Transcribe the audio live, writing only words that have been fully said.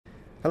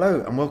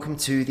Hello and welcome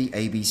to the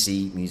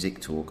ABC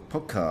Music Talk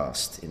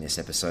podcast. In this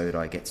episode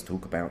I get to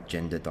talk about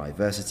gender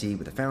diversity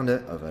with the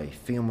founder of a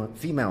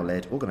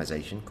female-led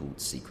organisation called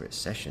Secret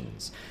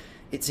Sessions.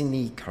 It's in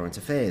the current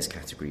affairs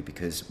category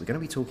because we're going to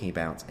be talking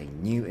about a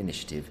new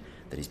initiative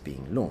that is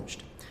being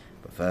launched.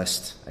 But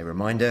first, a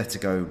reminder to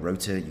go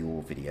Rota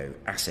your video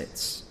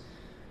assets.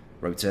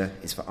 Rota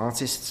is for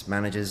artists,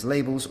 managers,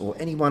 labels or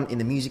anyone in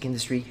the music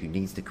industry who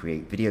needs to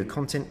create video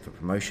content for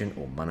promotion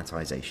or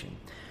monetization.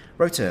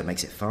 Rota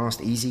makes it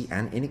fast, easy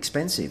and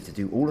inexpensive to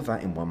do all of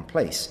that in one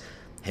place.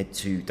 Head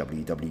to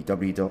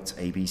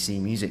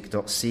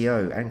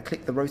www.abcmusic.co and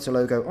click the Rota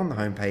logo on the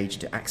homepage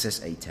to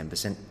access a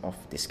 10%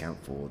 off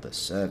discount for the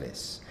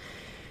service.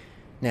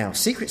 Now,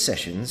 Secret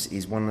Sessions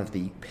is one of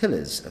the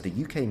pillars of the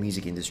UK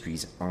music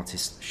industry's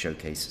Artist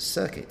Showcase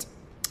circuit.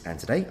 And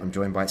today I'm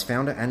joined by its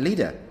founder and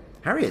leader,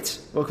 Harriet.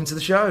 Welcome to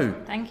the show.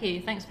 Thank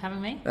you. Thanks for having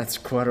me. That's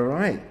quite all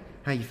right.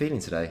 How are you feeling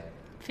today?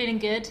 Feeling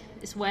good.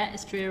 It's wet,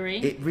 it's dreary.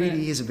 It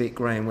really is a bit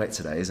grey and wet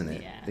today, isn't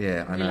it?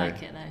 Yeah, I know. We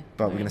like it though.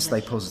 But we're going to stay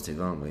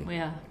positive, aren't we? We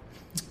are.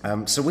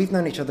 So we've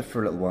known each other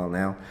for a little while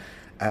now,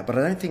 but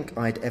I don't think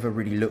I'd ever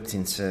really looked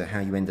into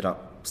how you ended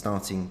up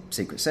starting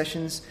Secret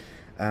Sessions.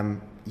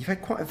 You've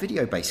had quite a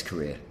video-based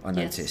career, I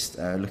noticed,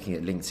 looking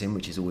at LinkedIn,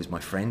 which is always my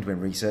friend when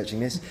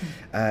researching this.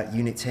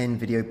 Unit 10,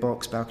 Video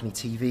Box, Balcony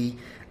TV.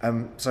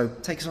 So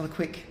take us on a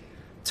quick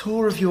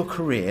tour of your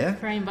career,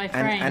 frame by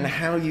frame, and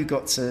how you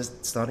got to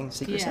starting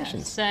Secret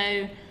Sessions.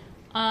 So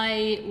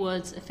I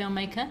was a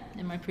filmmaker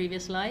in my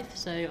previous life.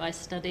 So I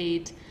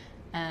studied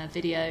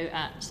video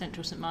at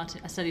Central St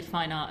Martin. I studied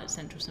fine art at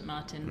Central St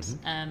Martin's,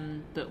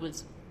 but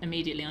was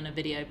immediately on a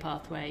video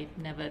pathway.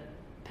 Never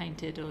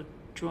painted or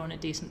drawn a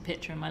decent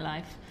picture in my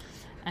life,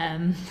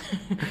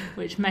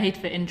 which made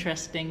for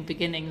interesting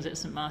beginnings at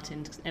St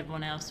Martin's because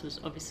everyone else was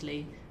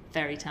obviously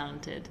very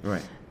talented.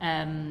 Right.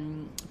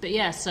 But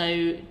yeah,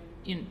 so.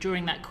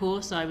 During that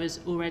course, I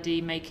was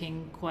already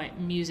making quite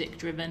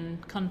music-driven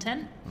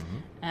content.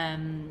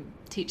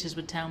 Teachers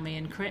would tell me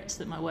in crits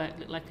that my work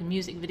looked like a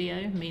music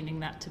video,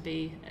 meaning that to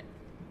be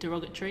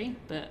derogatory,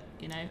 but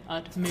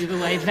I'd move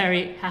away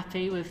very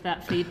happy with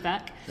that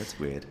feedback. That's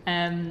weird.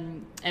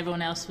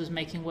 Everyone else was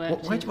making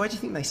work. Why do you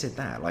think they said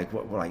that? Like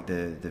what like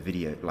the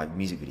video, like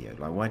music video?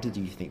 Like why did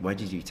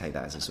you take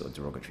that as a sort of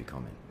derogatory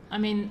comment? I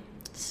mean,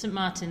 St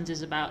Martin's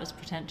is about as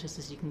pretentious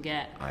as you can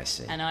get. I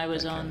see. And I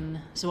was on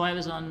a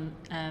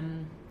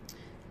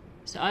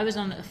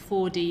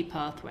 4D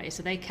pathway.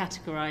 So they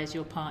categorise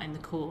your part in the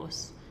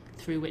course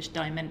through which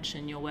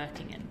dimension you're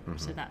working in.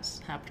 So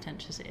that's how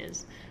pretentious it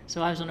is.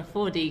 So I was on a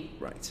 4D,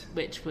 right,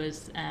 which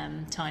was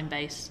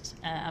time-based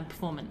and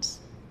performance.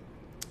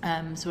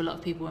 So a lot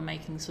of people were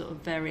making sort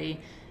of very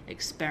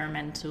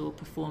experimental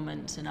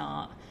performance and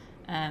art.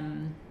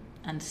 And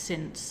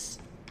since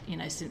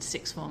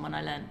sixth form, when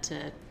I learned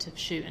to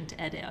shoot and to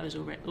edit, I was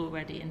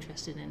already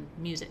interested in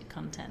music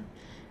content,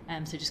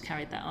 so just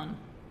carried that on.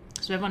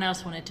 So everyone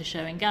else wanted to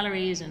show in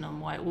galleries and on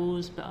white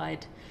walls, but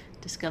I'd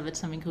discovered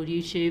something called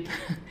YouTube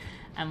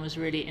and was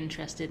really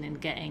interested in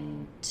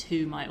getting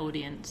to my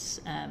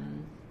audience,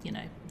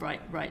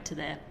 right to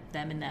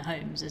them in their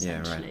homes,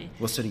 essentially. Yeah, right.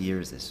 What sort of year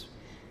is this?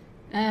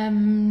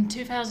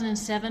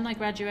 2007 I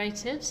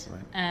graduated.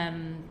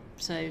 Right.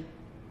 So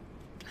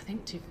I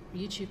think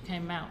YouTube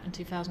came out in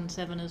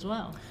 2007 as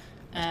well.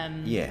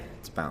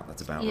 That's about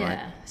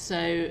right.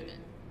 So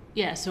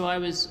I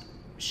was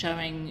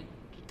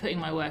putting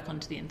my work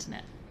onto the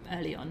internet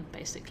early on,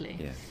 basically.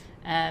 Yeah.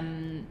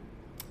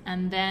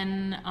 And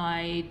then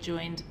I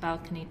joined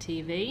Balcony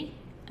TV,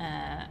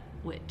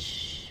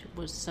 which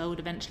was sold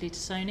eventually to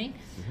Sony.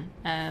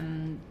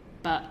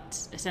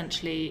 But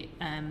essentially,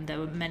 there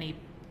were many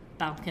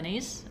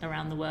balconies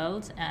around the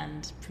world,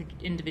 and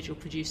individual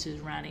producers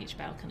ran each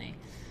balcony.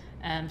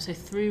 So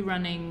through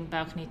running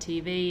Balcony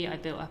TV, I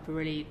built up a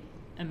really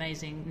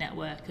amazing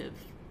network of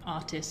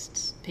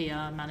artists,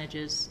 PR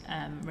managers,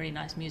 really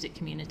nice music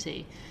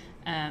community,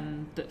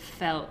 but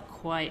felt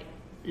quite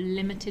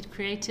limited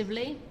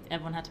creatively.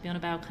 Everyone had to be on a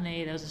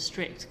balcony. There was a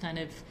strict kind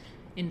of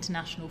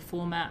international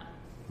format.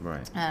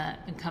 Right.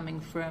 And coming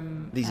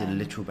from... These are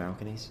literal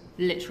balconies?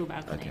 Literal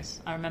balconies.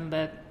 Okay. I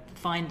remember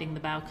finding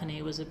the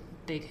balcony was a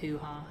big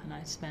hoo-ha, and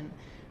I spent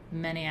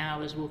many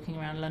hours walking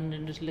around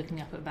London just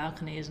looking up at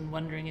balconies and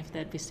wondering if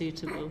they'd be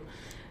suitable.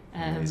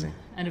 Amazing.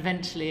 And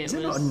eventually Is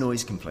there not a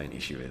noise complaint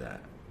issue with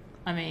that?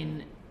 I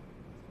mean,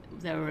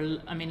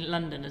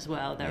 London as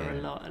well, there were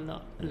a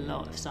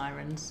lot of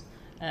sirens.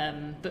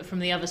 But from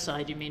the other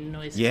side, you mean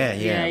noise? Yeah.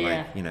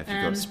 If you've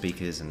got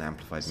speakers and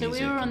amplified music. So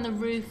we were on the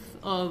roof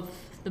of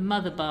the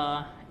Mother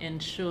Bar in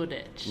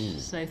Shoreditch,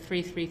 so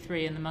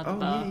 333 in the Mother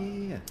Bar.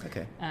 Yeah.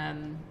 Okay.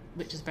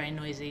 Which is a very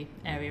noisy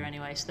area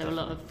anyway. So there were a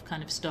lot of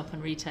kind of stop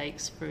and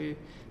retakes through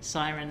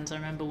sirens. I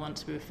remember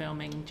once we were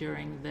filming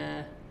during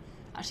the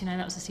Actually, no,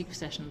 that was the Secret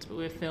Sessions, but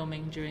we were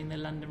filming during the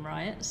London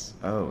riots.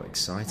 Oh,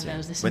 exciting! And there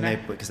was this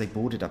because they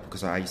boarded up,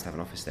 because I used to have an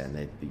office there,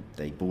 and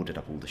they boarded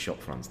up all the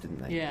shop fronts,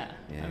 didn't they? Yeah.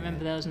 I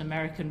remember there was an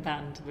American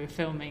band we were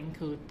filming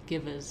called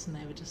Givers, and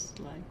they were just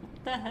like,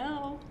 "What the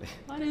hell?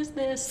 What is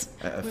this?"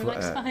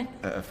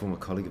 A former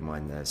colleague of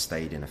mine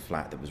stayed in a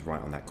flat that was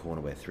right on that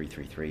corner where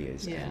 333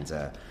 is,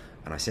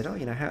 and I said, "Oh,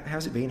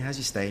 how's it been? How's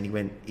your stay?" And he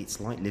went, "It's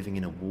like living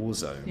in a war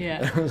zone."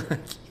 Yeah. I was like,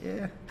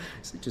 yeah.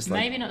 So just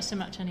maybe not so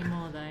much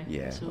anymore though.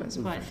 Yeah. It's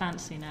all quite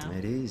fancy now.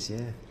 It is,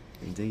 yeah.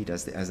 Indeed,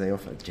 as they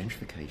offer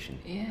gentrification.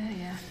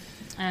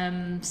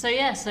 Yeah.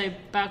 So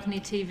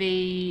Balcony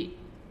TV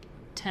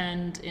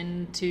turned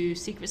into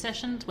Secret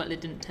Sessions. Well,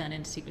 it didn't turn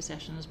into Secret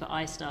Sessions, but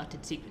I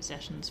started Secret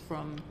Sessions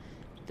from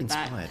the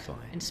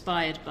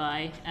Inspired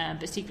by.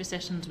 But Secret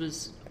Sessions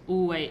was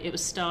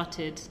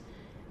started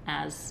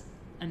as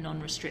a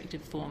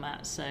non-restrictive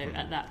format. So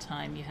at that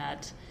time you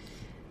had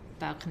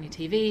Balcony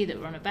TV that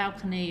were on a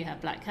balcony, you had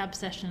Black Cab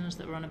Sessions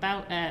that were on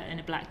in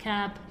a black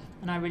cab,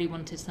 and I really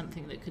wanted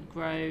something that could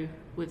grow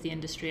with the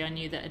industry. I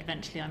knew that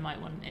eventually I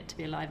might want it to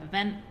be a live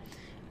event,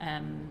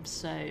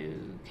 so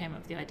came up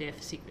with the idea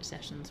for Secret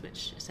Sessions,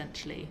 which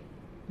essentially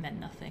meant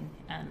nothing,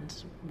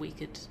 and we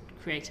could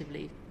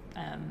creatively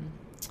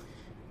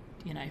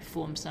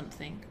form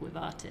something with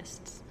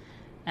artists.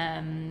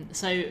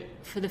 So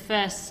for the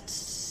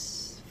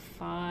first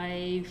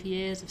 5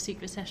 years of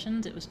Secret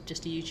Sessions, it was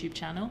just a YouTube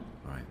channel.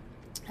 Right.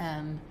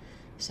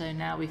 So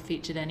now we've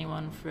featured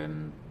anyone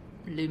from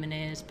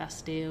Lumineers,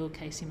 Bastille,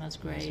 Casey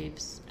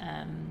Musgraves,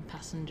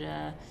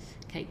 Passenger,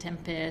 Kate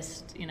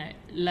Tempest,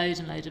 loads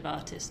and loads of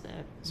artists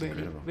that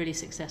are really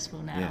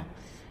successful now.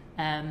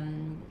 Yeah.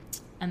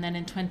 And then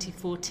in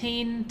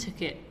 2014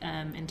 took it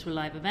into a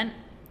live event,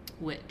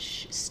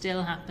 which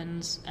still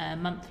happens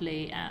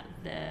monthly at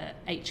the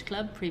H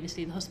Club,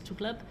 previously the Hospital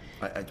Club.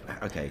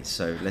 Okay,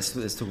 so let's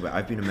talk about.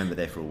 I've been a member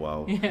there for a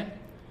while. Yeah.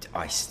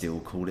 I still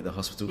call it the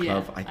Hospital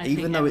Club,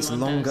 even though it's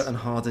longer and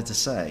harder to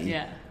say.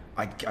 Yeah.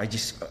 I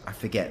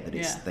forget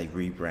that they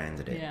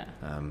rebranded it. Yeah.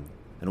 And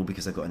all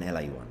because they've got an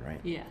LA one, right?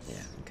 Yes. Yeah.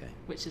 Okay.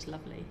 Which is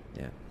lovely.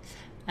 Yeah.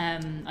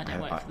 I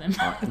don't work for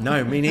them.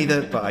 No, me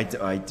neither.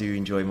 But I do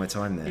enjoy my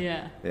time there.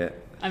 Yeah. Yeah.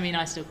 I mean,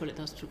 I still call it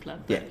the Hospital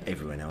Club. Yeah,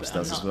 everyone else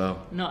does as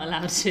well. Not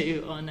allowed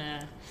to on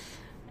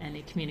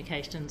any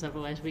communications,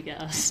 otherwise we get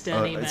our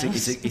stern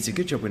emails. It's a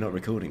good job we're not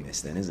recording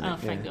this then, isn't it? Oh,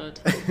 thank God.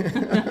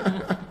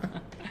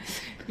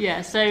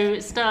 Yeah, so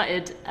it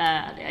started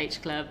at the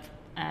H Club.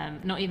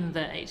 Not even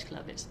the H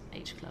Club, it's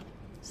H Club.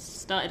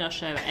 Started our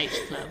show at H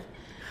Club.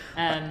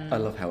 I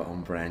love how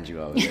on brand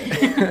you are with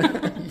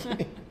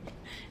it.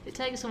 It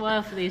takes a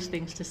while for these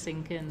things to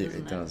sink in,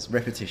 doesn't it? It does.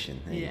 Repetition.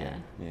 There you go.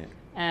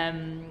 Yeah.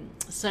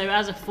 So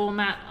as a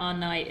format, our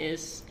night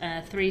is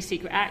 3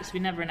 secret acts. We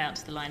never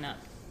announce the lineup,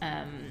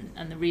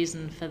 and the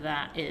reason for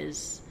that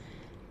is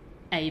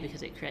A,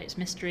 because it creates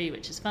mystery,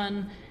 which is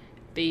fun.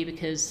 B,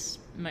 because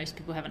most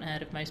people haven't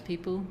heard of most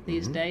people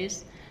these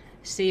days.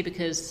 C,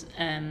 because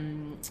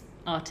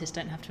artists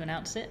don't have to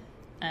announce it,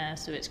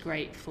 so it's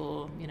great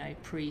for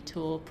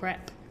pre-tour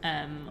prep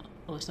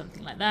or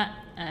something like that.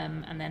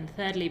 And then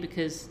thirdly,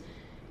 because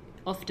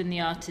often the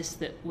artists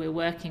that we're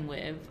working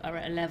with are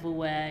at a level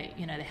where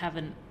they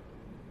haven't,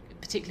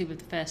 particularly with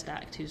the first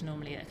act, who's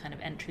normally a kind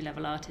of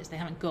entry-level artist, they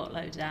haven't got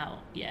loads out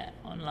yet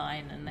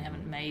online, and they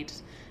haven't made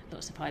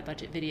lots of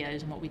high-budget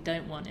videos. And what we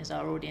don't want is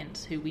our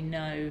audience, who we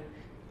know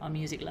are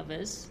music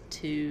lovers,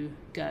 to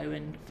go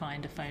and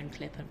find a phone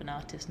clip of an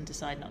artist and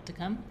decide not to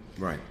come.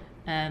 Right.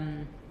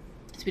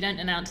 So we don't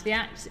announce the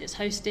acts. It's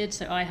hosted,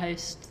 so I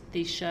host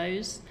these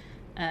shows,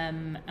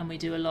 and we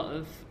do a lot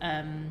of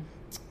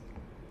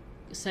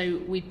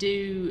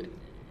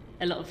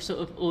sort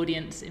of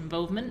audience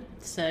involvement.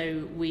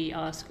 So we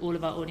ask all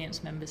of our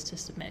audience members to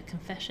submit a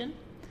confession,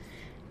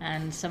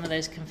 and some of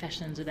those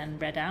confessions are then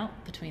read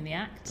out between the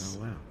acts.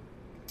 Oh, wow.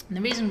 And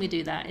the reason we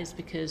do that is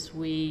because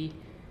we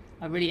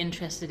are really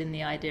interested in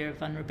the idea of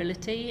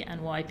vulnerability and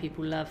why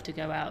people love to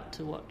go out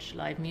to watch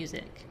live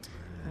music.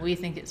 We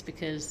think it's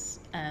because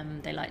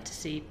they like to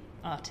see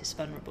artists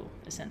vulnerable,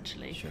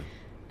 essentially. Sure.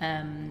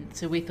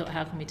 So we thought,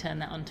 how can we turn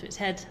that onto its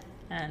head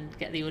and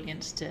get the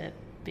audience to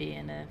be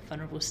in a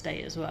vulnerable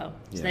state as well?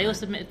 So they all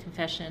submit a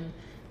confession.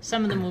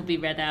 Some of them will be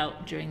read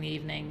out during the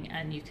evening,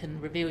 and you can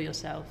reveal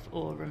yourself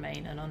or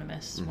remain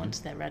anonymous once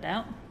they're read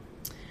out.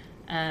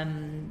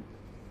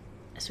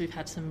 So we've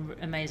had some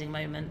amazing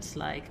moments,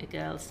 like a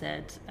girl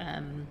said,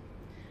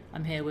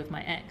 I'm here with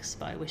my ex,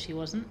 but I wish he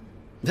wasn't.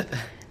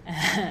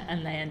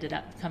 And they ended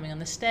up coming on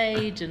the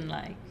stage and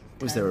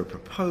was there a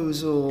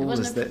proposal? There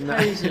wasn't a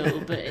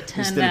proposal, but it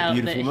turned out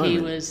that he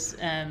was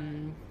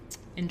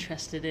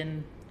interested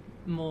in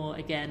more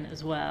again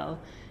as well.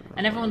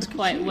 And everyone's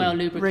quite well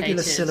lubricated.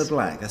 Regular Cilla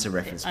Black, that's a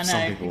reference I know,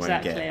 some people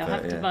exactly. won't get. I'll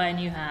have to buy a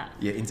new hat.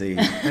 Yeah, indeed.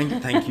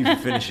 Thank you for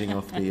finishing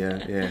off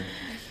the...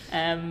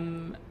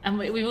 And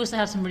we've also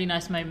had some really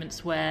nice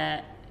moments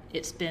where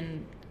it's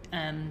been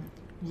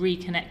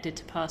reconnected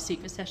to past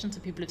Secret Sessions,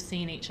 so people have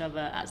seen each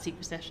other at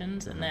Secret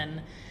Sessions, and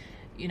then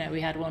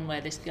we had one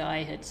where this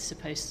guy was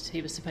supposed to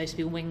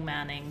be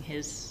wingmanning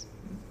his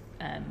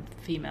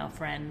female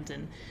friend,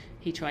 and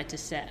he tried to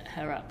set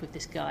her up with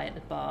this guy at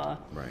the bar.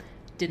 Right.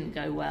 Didn't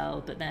go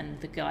well, but then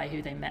the guy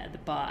who they met at the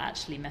bar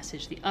actually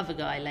messaged the other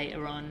guy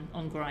later on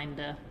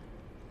Grindr.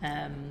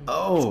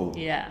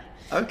 Yeah.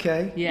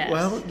 Okay. Yes.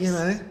 Well, you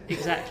know.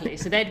 Exactly.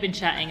 So they'd been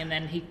chatting, and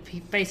then he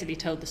basically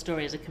told the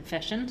story as a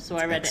confession. So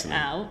I read Excellent. it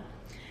out,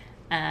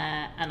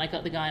 and I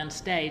got the guy on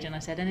stage, and I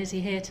said, "And is he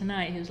here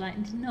tonight?" He was like,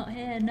 "Not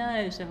here,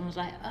 no." So everyone was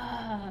like,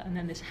 "Ah!" And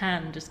then this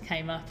hand just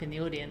came up in the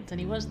audience, and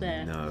he was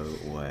there. No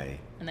way.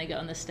 And they got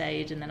on the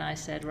stage, and then I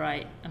said,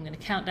 "Right, I'm going to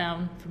count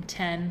down from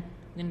 10.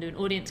 I'm going to do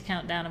an audience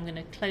countdown. I'm going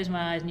to close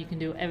my eyes, and you can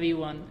do whatever you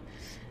want."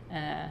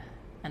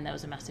 And there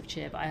was a massive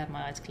cheer, but I had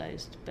my eyes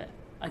closed. But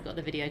I got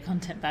the video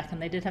content back,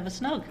 and they did have a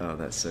snog. Oh,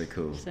 that's so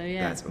cool. So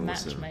yeah, that's awesome.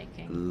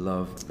 matchmaking.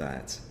 Loved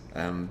that.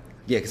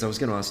 Yeah, because I was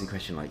going to ask you a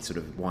question like, sort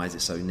of, why is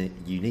it so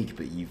unique?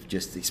 But you've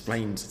just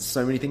explained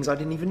so many things I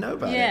didn't even know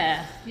about it.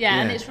 Yeah,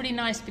 and it's really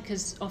nice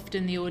because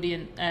often the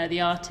audience,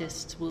 the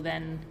artist will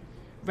then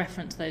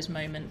reference those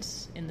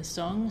moments in the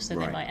song. So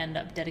Right. they might end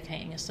up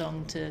dedicating a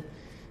song to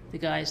the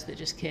guys that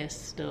just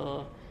kissed,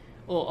 or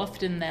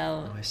often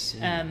they'll Oh, I see.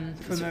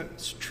 from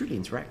It's truly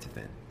interactive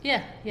then.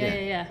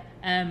 Yeah.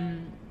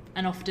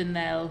 And often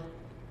they'll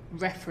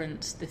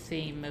reference the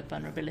theme of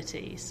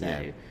vulnerability. So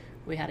Yeah.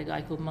 we had a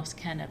guy called Moss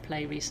Kenner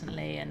play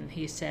recently, and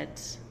he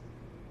said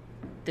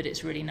that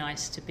it's really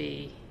nice to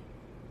be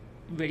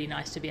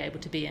able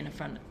to be in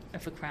front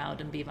of a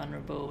crowd and be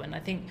vulnerable. And I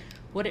think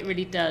what it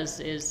really does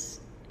is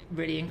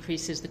really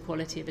increases the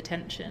quality of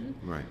attention.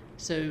 Right.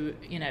 So,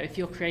 if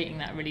you're creating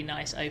that really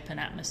nice open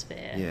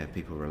atmosphere, Yeah,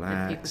 people then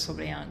relax. people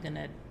probably aren't going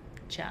to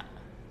chat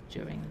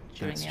during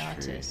That's the true.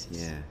 artist.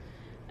 Yeah.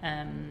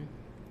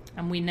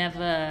 And we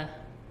never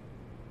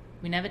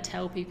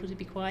tell people to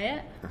be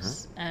quiet.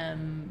 Uh-huh.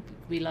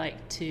 We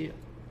like to.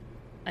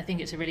 I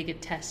think it's a really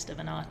good test of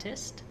an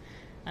artist,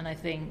 and I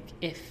think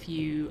if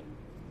you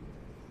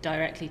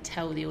directly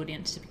tell the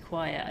audience to be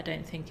quiet, I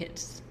don't think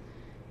it's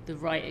the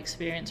right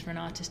experience for an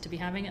artist to be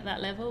having at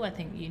that level. I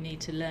think you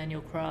need to learn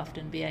your craft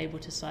and be able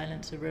to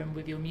silence a room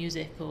with your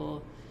music,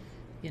 or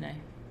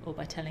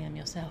by telling them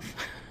yourself.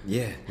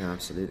 Yeah, no,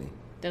 absolutely.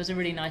 There was a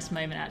really nice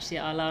moment actually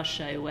at our last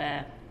show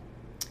where,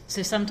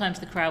 so sometimes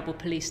the crowd will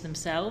police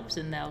themselves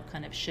and they'll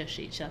kind of shush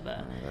each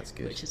other, Oh, that's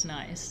good. which is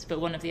nice.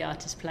 But one of the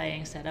artists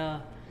playing said,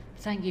 "Oh,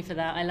 thank you for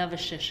that. I love a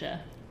shusher."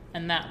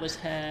 And that was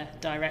her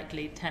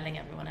directly telling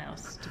everyone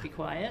else to be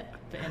quiet,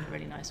 but in a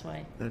really nice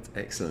way. That's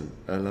excellent.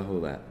 I love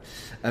all that.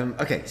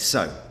 Okay,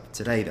 so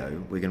today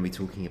though, we're going to be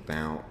talking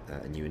about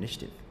a new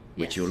initiative,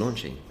 which Yes. you're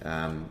launching,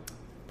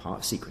 part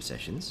of Secret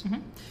Sessions.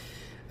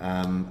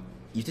 Mm-hmm.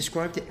 You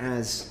described it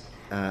as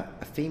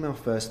a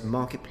female-first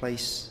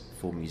marketplace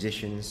for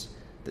musicians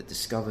that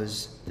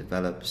discovers,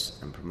 develops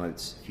and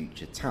promotes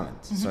future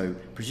talent. Mm-hmm. So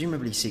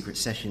presumably Secret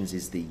Sessions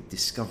is the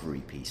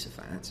discovery piece of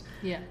that.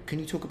 Yeah. Can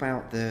you talk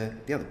about the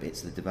other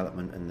bits, the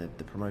development and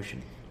the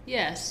promotion?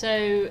 Yeah,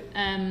 so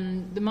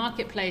the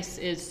marketplace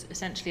is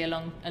essentially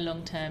a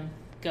long-term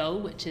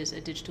goal, which is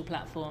a digital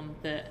platform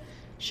that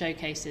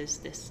showcases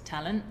this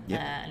talent.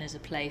 Yep. And is a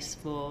place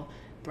for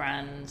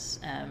brands,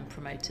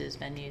 promoters,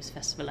 venues,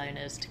 festival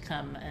owners to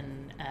come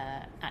and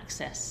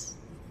access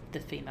the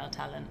female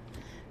talent.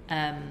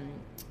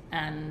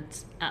 And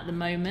at the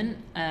moment,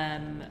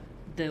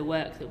 the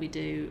work that we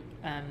do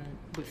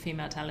with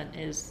female talent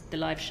is the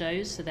live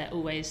shows, so they're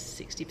always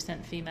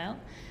 60% female.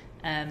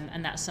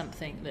 And that's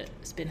something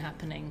that's been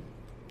happening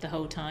the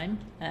whole time,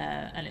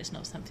 and it's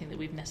not something that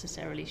we've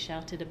necessarily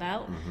shouted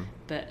about,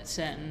 but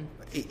certain...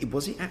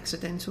 Was it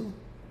accidental?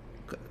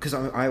 Because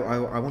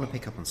I want to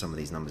pick up on some of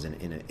these numbers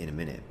in a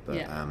minute, but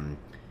Yeah.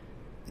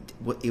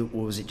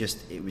 or was it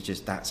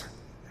just that's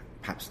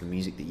perhaps the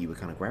music that you were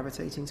kind of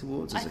gravitating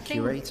towards as a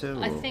curator?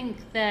 Or? I think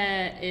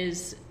there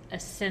is a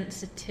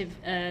sensitive,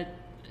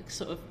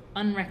 sort of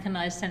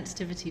unrecognised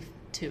sensitivity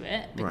to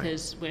it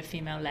because we're a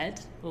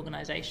female-led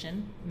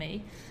organisation,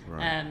 me,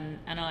 Right.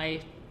 and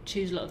I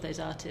choose a lot of those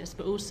artists,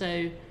 but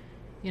also,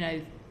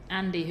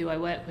 Andy, who I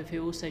work with,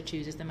 who also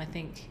chooses them, I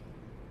think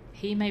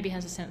he maybe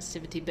has a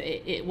sensitivity, but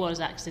it was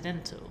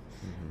accidental.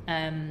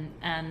 And,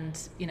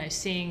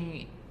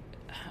 seeing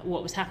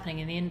what was happening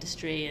in the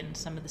industry and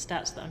some of the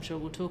stats that I'm sure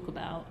we'll talk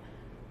about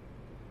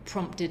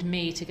prompted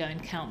me to go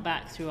and count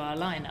back through our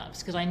lineups,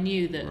 because I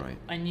knew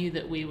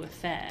that we were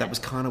fair. That was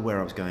kind of where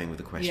I was going with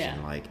the question.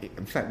 Yeah.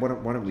 In fact, why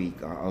don't we?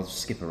 I'll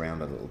skip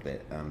around a little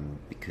bit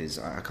because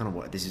I kind of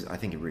want. This is, I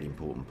think, a really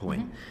important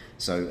point.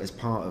 So, as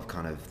part of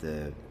kind of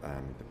the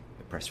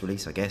press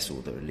release, I guess, or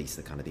at least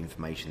the kind of the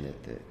information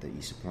that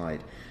you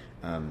supplied,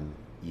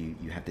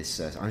 you had this.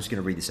 I'm just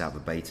going to read this out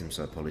verbatim,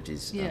 so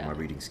apologies. Yeah. My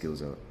reading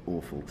skills are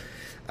awful.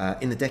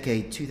 In the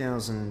decade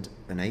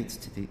 2008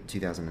 to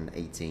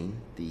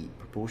 2018, the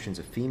proportions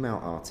of female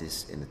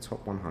artists in the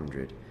top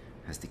 100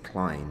 has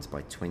declined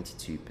by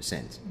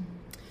 22%.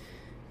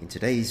 In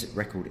today's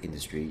record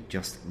industry,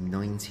 just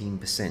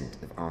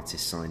 19% of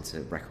artists signed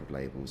to record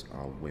labels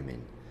are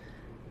women,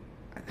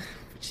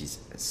 which is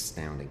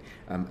astounding.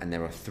 And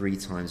there are 3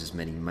 times as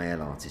many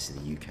male artists in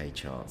the UK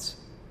charts.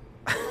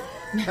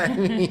 I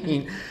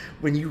mean,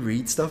 when you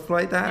read stuff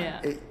like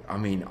that, Yeah.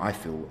 I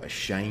feel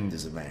ashamed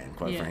as a man,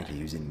 quite Yeah. frankly,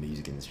 who's in the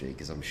music industry,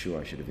 because I'm sure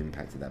I should have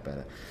impacted that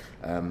better.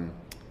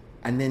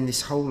 And then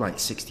this whole like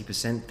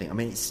 60% thing, I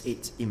mean,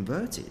 it's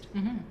inverted.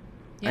 Mm-hmm.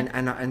 Yeah.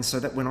 And so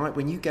that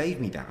when you gave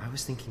me that, I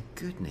was thinking,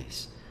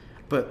 goodness.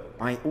 But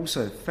I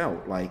also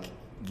felt like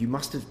you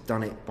must have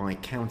done it by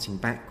counting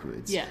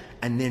backwards, Yeah.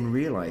 and then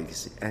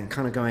realise and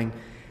kind of going,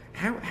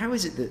 how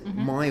is it that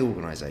Mm-hmm. my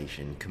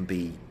organisation can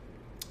be,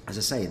 as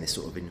I say, in this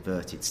sort of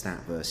inverted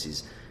stat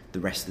versus the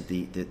rest of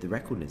the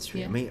record industry?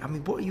 Yeah. I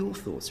mean, what are your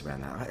thoughts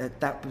around that?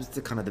 That was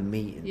the kind of the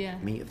meat Yeah.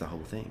 of the whole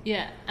thing.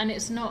 Yeah, and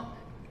it's not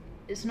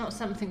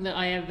something that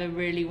I ever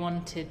really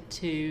wanted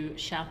to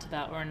shout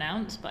about or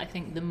announce, but I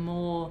think the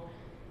more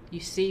you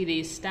see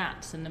these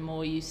stats and the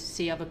more you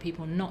see other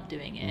people not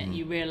doing it, Mm-hmm.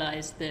 you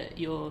realise that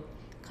you're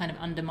kind of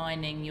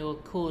undermining your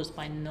cause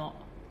by not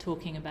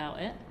talking about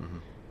it.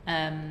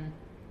 Mm-hmm.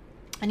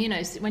 And you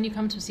know, when you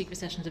come to a Secret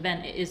Sessions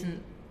event,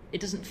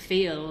 it doesn't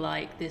feel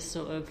like this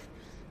sort of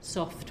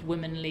soft,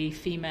 womanly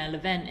female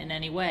event in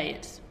any way.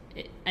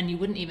 And you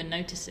wouldn't even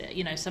notice it.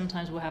 You know,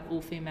 sometimes we'll have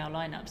all female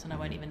lineups and I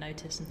won't even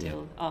notice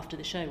until after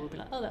the show. We'll be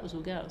like, oh, that was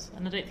all girls.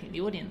 And I don't think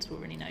the audience will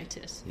really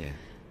notice. Yeah.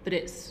 But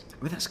it's...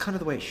 I mean, that's kind of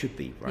the way it should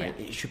be, right?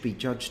 Yeah. It should be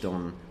judged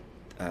on,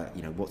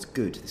 what's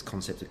good, this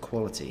concept of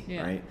quality,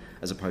 Yeah. right?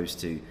 As opposed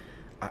to,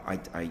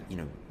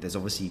 there's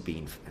obviously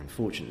been,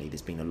 unfortunately,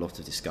 there's been a lot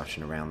of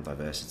discussion around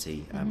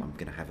diversity. Mm-hmm. I'm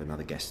going to have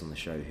another guest on the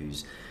show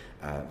who's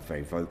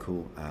very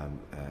vocal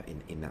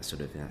in that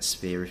sort of in that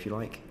sphere, if you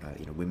like,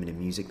 women in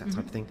music, that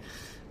type of thing.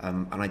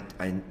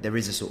 And there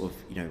is a sort of,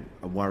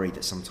 a worry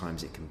that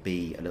sometimes it can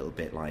be a little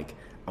bit like,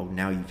 oh,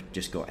 now you've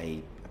just got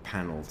a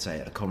panel,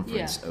 say at a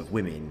conference Yeah. of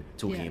women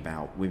talking Yeah.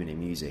 about women in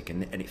music,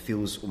 and it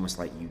feels almost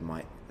like you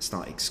might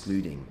start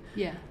excluding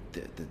Yeah.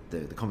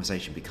 the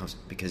conversation because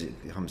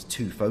it becomes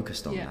too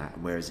focused on Yeah. that,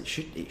 whereas it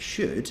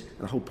should, and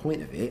the whole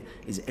point of it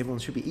is everyone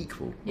should be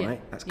equal, Yeah.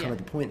 right? That's kind Yeah. of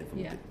the point of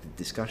Yeah. the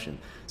discussion.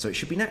 So it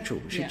should be natural.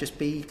 It should Yeah. just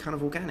be kind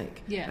of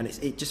organic. Yeah. And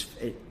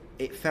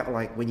it felt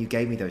like when you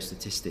gave me those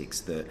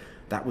statistics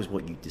that was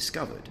what you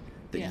discovered,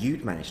 that Yeah.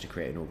 you'd managed to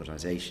create an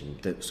organisation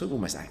that sort of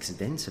almost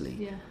accidentally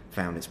Yeah.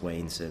 found its way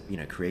into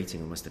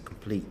creating almost a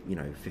complete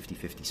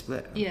 50-50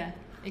 split. Yeah,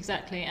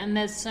 exactly. And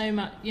there's so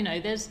much,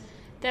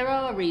 there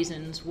are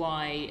reasons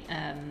why,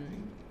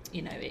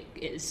 it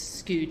is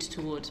skewed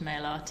towards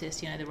male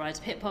artists, the rise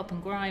of hip hop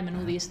and grime and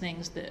all these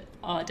things that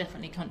are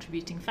definitely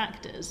contributing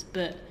factors.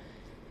 But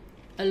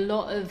a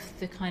lot of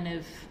the kind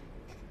of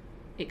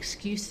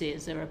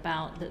excuses are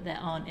about that there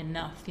aren't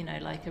enough,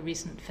 like a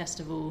recent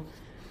festival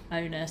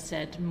owner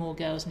said more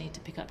girls need to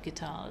pick up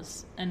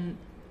guitars. And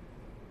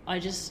I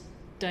just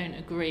don't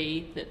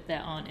agree that there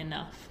aren't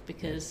enough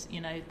because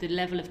the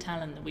level of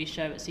talent that we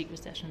show at Secret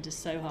Sessions is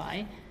so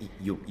high.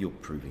 You're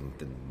proving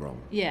them wrong.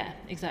 Yeah,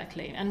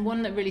 exactly. And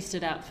one that really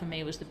stood out for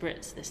me was the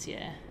Brits this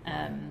year.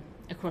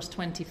 Across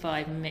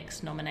 25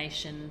 mixed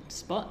nomination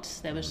spots,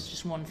 there was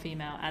just one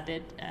female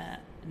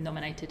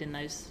nominated in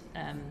those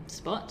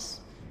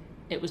spots.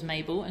 It was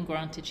Mabel, and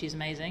granted she's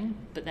amazing,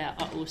 but there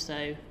are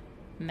also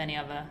many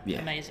other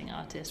amazing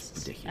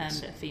artists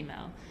that are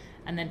female.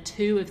 And then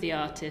two of the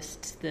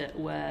artists that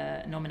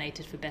were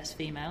nominated for Best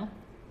Female,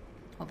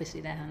 obviously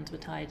their hands were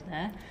tied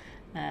there,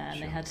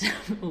 they had to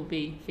all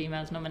be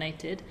females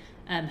nominated,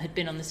 had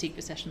been on the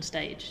Secret Session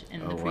stage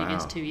in the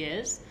previous 2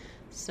 years.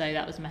 So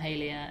that was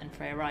Mahalia and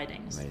Freya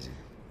Ridings.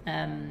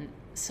 Amazing.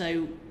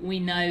 So we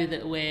know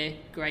that we're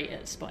great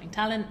at spotting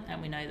talent,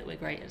 and we know that we're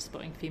great at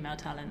spotting female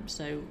talent,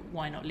 so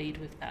why not lead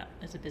with that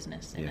as a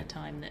business in a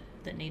time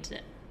that needs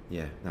it?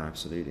 Yeah, no,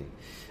 absolutely.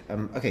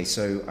 Okay,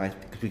 so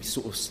we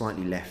sort of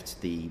slightly left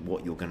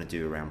what you're going to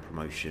do around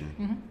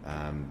promotion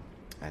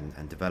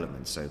and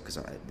development. So because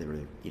there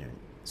are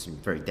some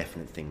very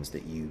definite things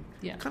that you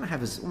kind of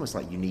have as almost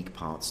like unique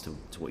parts to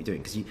what you're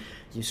doing, because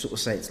you sort of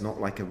say it's not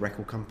like a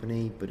record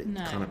company, but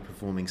it's kind of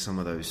performing some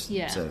of those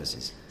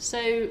services.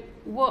 So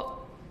what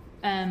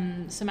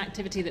some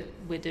activity that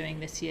we're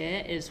doing this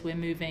year is we're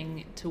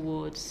moving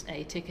towards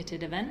a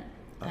ticketed event.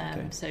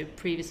 So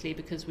previously,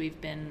 because we've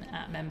been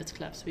at members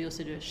clubs, we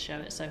also do a show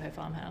at Soho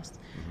Farmhouse.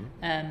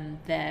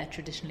 They're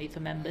traditionally for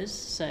members,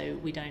 so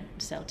we don't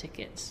sell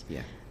tickets.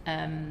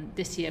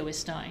 This year we're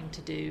starting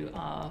to do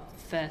our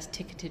first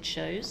ticketed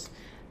shows,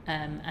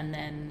 and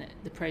then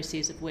the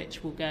proceeds of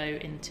which will go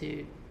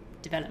into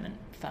development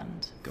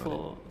fund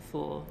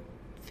for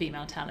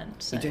female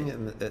talent. So are you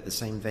doing it at the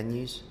same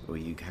venues, or are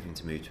you having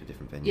to move to a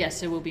different venue? Yeah,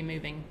 so we'll be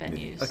moving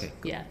venues. Okay,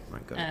 cool. Yeah.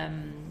 Right, got it.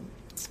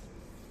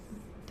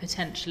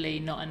 Potentially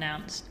not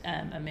announced,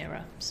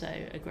 Amira, so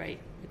a great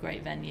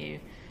venue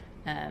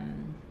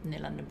near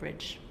London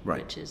Bridge,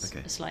 which is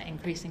a slight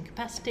increase in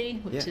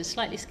capacity, which is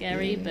slightly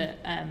scary, but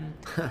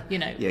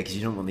yeah, because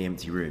you don't want the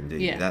empty room, do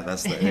you?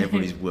 That's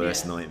everybody's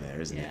worst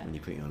nightmare, isn't it, when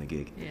you're putting on a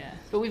gig? Yeah,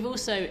 but we've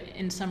also,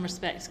 in some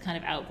respects, kind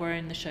of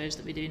outgrown the shows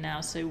that we do now.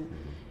 So,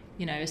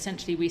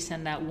 essentially, we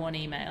send out one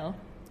email,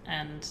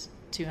 and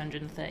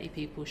 230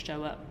 people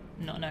show up,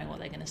 not knowing what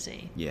they're going to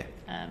see. Yeah.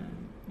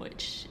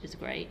 Which is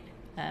great.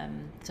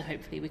 So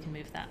hopefully we can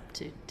move that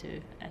to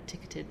a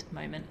ticketed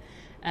moment.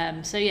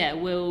 So yeah,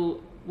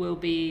 we'll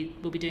be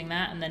doing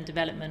that, and then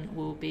development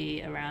will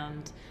be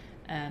around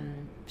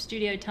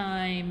studio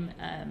time,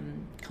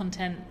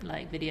 content,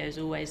 like video is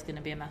always going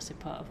to be a massive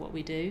part of what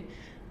we do.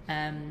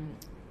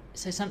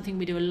 So something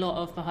we do a lot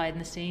of behind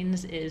the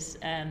scenes is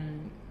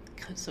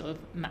sort of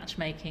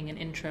matchmaking and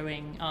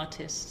introing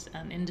artists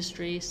and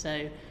industry.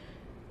 So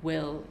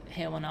we'll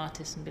hear one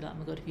artist and be like, oh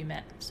my god, have you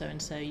met so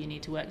and so, you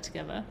need to work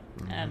together.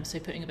 So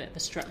putting a bit of a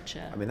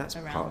structure, I mean, that's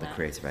around part of the that.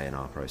 creative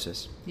A&R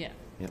process. Yeah,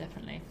 Yep.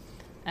 definitely.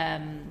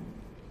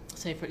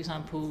 So for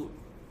example,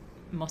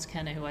 Moss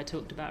Kenner, who I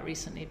talked about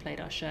recently, played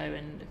our show,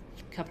 and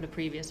a couple of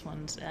previous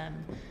ones,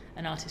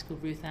 an artist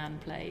called Ruth Ann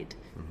played.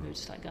 We were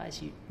just like,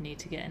 guys, you need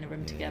to get in a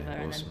room together.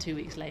 awesome. And then 2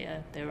 weeks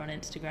later, they were on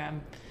Instagram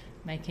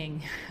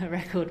making a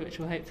record, which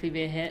will hopefully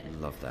be a hit.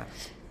 Love that.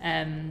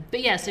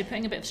 But yeah, so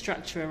putting a bit of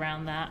structure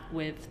around that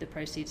with the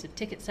proceeds of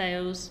ticket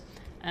sales.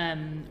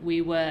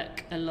 We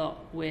work a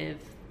lot with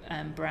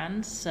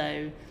brands.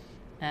 So,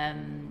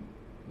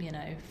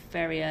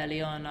 very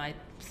early on, I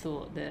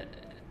thought that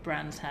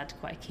brands had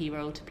quite a key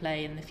role to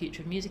play in the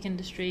future of music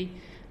industry.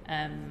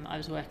 I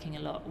was working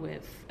a lot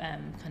with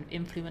kind of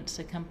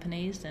influencer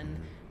companies, and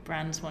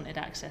brands wanted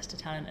access to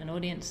talent and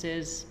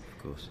audiences.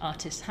 Of course.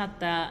 Artists had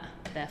that,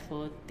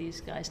 therefore these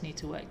guys need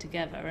to work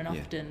together, and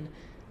Yeah. often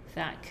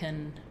that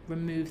can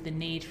remove the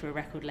need for a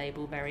record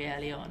label very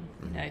early on.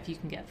 You know, if you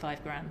can get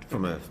 $5,000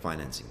 From a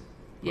financing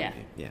point of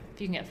view. Yeah.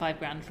 if you can get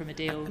 $5,000 from a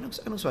deal, And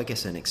also, I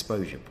guess, an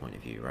exposure point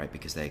of view, right?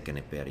 Because they're going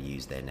to be able to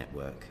use their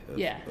network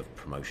of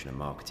promotion and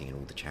marketing and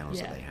all the channels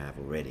that Yeah. they have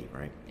already,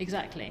 right?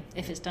 exactly,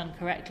 if it's done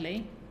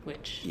correctly,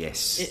 which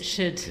Yes. it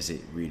should. Because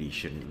it really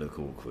shouldn't look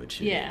awkward,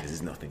 should it? Yeah. Because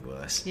there's nothing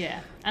worse.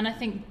 Yeah, and I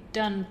think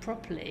done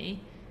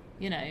properly,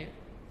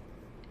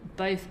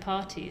 both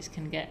parties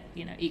can get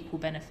equal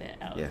benefit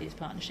out Yeah. of these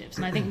partnerships,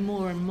 and I think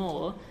more and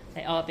more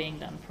they are being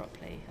done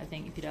properly. I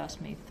think if you'd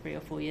asked me 3 or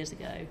 4 years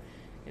ago,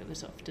 it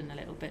was often a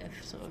little bit of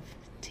sort of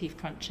teeth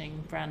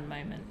crunching brand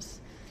moments.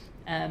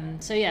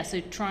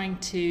 So trying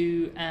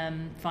to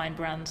find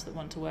brands that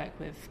want to work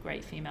with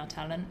great female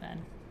talent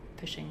and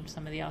pushing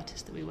some of the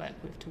artists that we work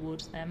with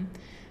towards them.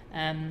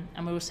 And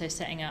we're also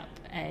setting up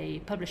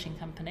a publishing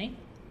company,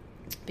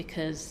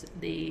 because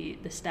the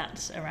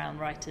stats around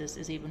writers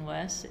is even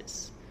worse.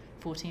 It's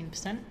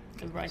 14%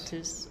 of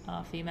writers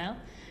are female.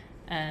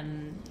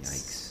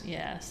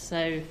 Yikes.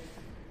 So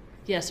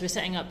we're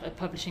setting up a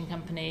publishing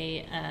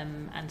company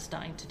and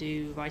starting to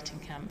do writing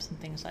camps and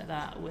things like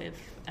that with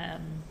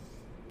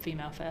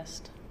female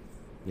first.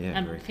 Yeah.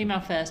 And very cool.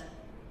 female first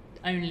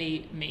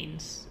only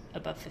means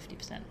above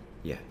 50%.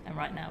 Yeah. And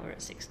right now we're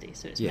at 60,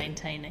 so it's Yeah.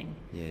 maintaining.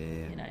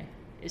 Yeah.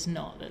 It's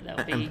not that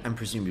there'll be. And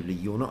presumably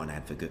you're not an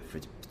advocate for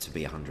it to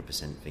be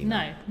 100%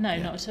 female. No,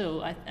 Yeah. not at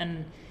all. I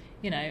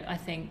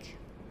think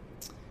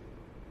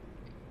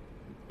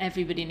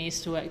everybody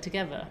needs to work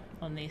together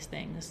on these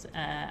things,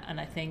 and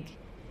I think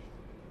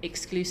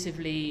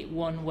exclusively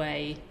one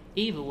way,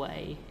 either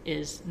way,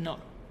 is not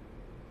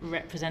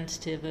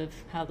representative of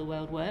how the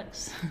world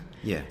works.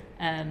 Yeah.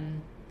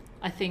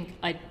 I think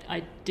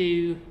I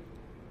do,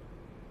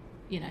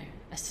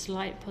 a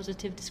slight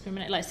positive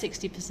discriminate, like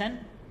 60%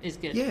 is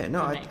good. Yeah,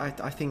 no, for me.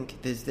 I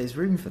think there's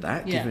room for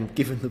that, Yeah.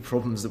 given the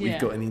problems that we've Yeah.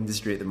 got in the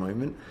industry at the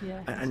moment.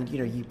 Yeah, And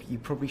you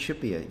probably should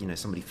be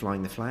somebody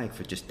flying the flag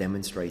for just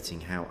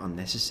demonstrating how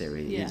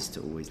unnecessary it Yeah. is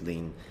to always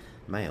lean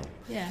male.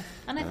 Yeah,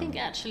 and I think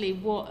actually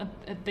what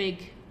a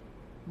big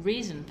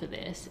reason for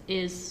this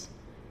is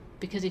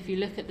because if you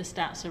look at the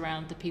stats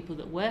around the people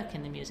that work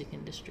in the music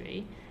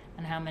industry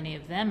and how many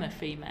of them are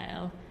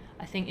female,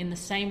 I think in the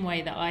same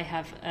way that I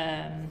have,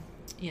 a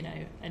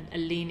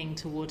leaning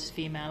towards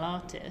female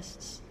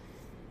artists,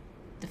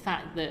 the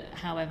fact that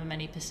however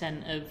many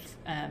percent of,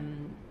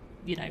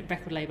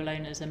 record label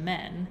owners are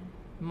men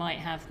might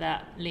have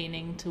that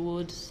leaning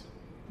towards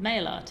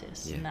male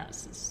artists, Yeah. and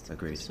that's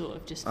Agreed. sort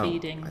of just Oh,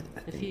 feeding I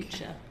the think-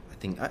 future. I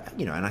think,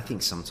 and I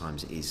think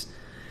sometimes it is,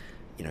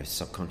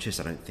 subconscious.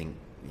 I don't think,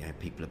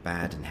 people are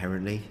bad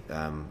inherently,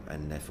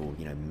 and therefore,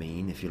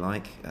 mean, if you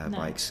like, No.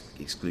 by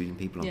excluding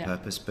people on Yeah.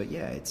 purpose. But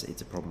yeah, it's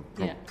a problem,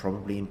 Yeah.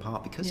 probably in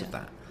part because of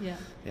that. Yeah.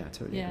 Yeah, I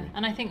totally Yeah, agree.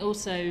 and I think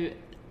also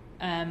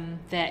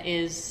there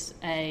is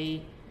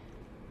a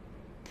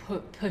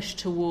push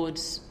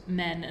towards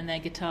men and their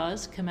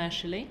guitars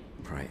commercially.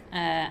 Right.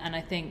 And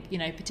I think,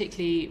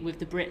 particularly with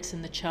the Brits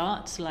and the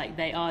charts, like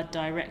they are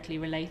directly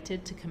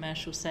related to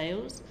commercial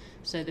sales.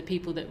 So the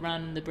people that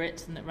run the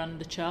Brits and that run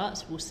the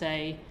charts will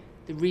say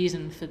the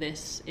reason for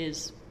this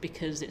is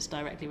because it's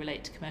directly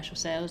related to commercial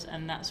sales,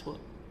 and that's what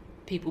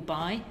people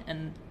buy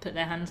and put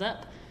their hands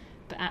up.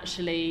 But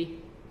actually,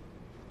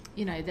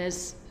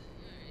 there's,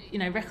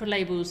 record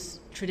labels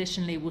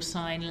traditionally will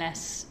sign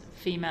less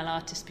female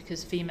artists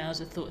because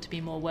females are thought to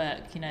be more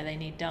work. They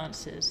need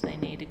dancers, they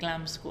need a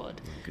glam squad.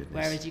 Oh, goodness.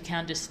 Whereas you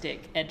can just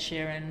stick Ed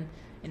Sheeran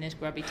in his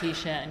grubby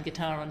t-shirt and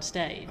guitar on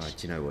stage.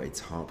 Do you know what? It's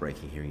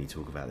heartbreaking hearing you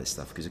talk about this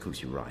stuff because, of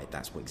course, you're right.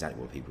 That's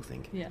exactly what people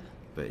think. Yeah.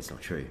 But it's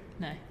not true.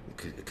 No.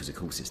 Because of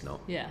course it's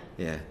not. Yeah.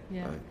 Yeah.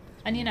 Yeah.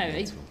 And you know,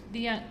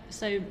 Mental.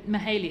 so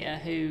Mahalia,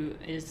 who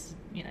is,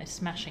 you know,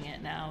 smashing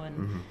it now,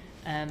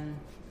 and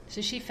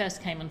so she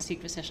first came on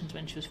Secret Sessions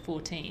when she was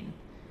 14,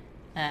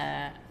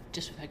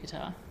 just with her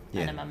guitar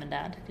and her mum and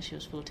dad, because she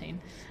was 14.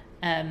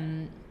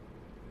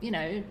 You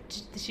know,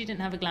 she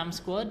didn't have a glam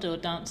squad or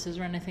dancers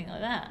or anything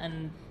like that,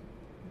 and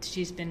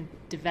she's been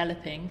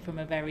developing from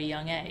a very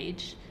young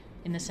age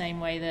in the same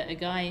way that a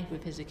guy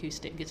with his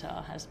acoustic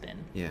guitar has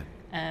been. Yeah.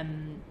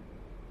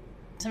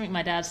 Something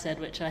my dad said,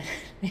 which I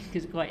think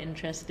is quite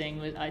interesting,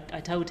 was I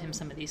told him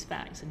some of these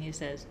facts, and he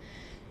says,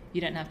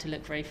 you don't have to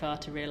look very far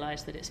to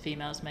realise that it's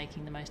females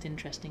making the most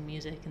interesting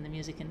music in the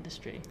music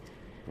industry.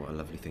 What a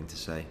lovely thing to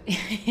say.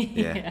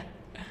 Yeah.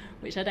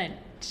 Which I don't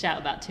shout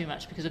about too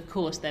much, because of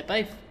course they're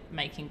both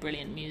making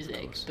brilliant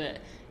music,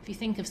 but if you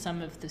think of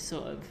some of the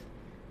sort of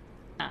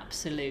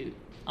absolute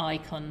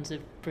icons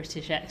of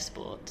British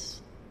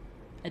exports,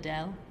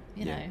 Adele,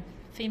 you know,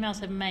 females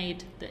have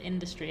made the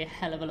industry a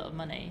hell of a lot of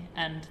money,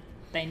 and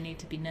they need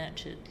to be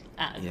nurtured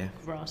at a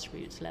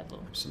grassroots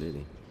level.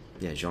 Absolutely.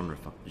 Yeah,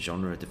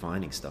 genre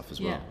defining stuff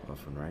as well,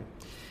 often, right?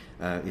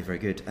 You're very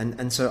good.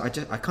 And so I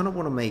kind of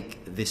want to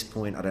make this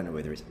point. I don't know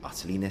whether it's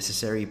utterly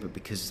necessary, but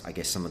because I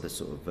guess some of the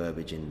sort of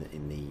verbiage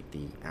in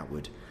the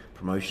outward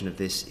promotion of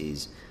this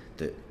is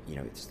that, you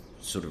know, it's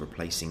sort of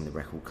replacing the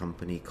record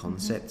company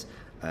concept.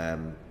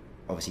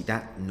 Obviously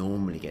that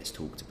normally gets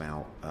talked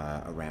about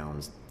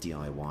around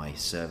DIY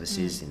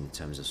services in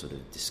terms of sort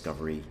of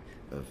discovery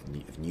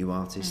of new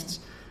artists,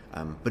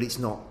 but it's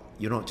not,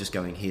 you're not just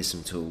going, here's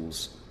some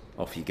tools,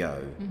 off you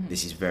go.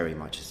 This is very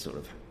much a sort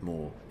of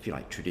more, if you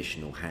like,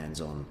 traditional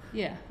hands-on,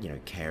 you know,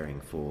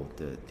 caring for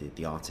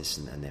the artists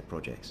and their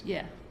projects.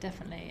 Yeah,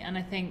 definitely. And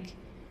I think,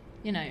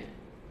 you know,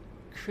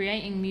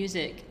 creating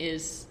music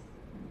is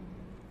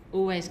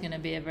always going to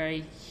be a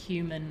very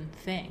human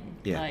thing.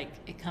 Like,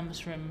 it comes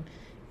from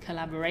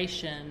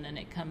collaboration and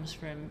it comes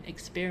from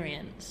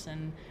experience,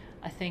 and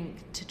I think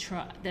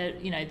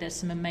there's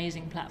some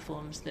amazing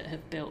platforms that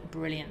have built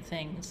brilliant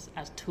things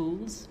as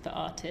tools for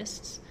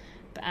artists,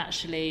 but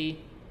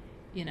actually,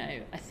 you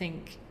know, I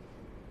think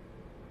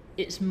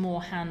it's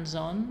more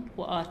hands-on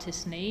what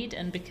artists need,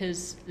 and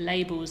because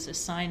labels are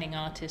signing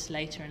artists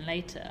later and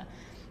later,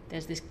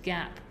 there's this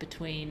gap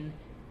between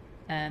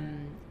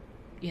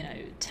you know,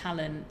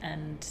 talent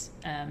and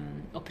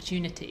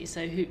opportunity.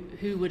 So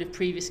who would have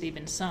previously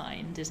been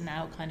signed is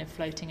now kind of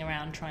floating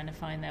around trying to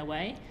find their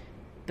way,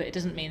 but it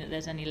doesn't mean that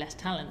there's any less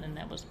talent than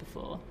there was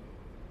before.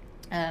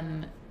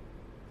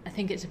 I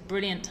think it's a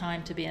brilliant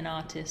time to be an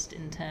artist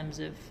in terms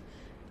of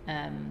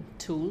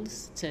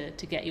tools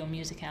to get your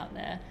music out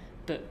there,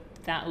 but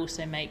that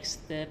also makes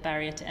the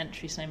barrier to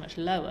entry so much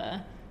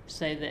lower,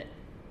 so that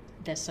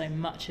there's so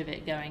much of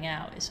it going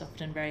out, it's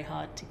often very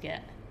hard to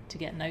get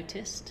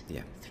noticed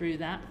through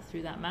that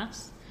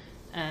mass.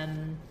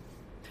 And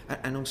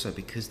also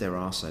because there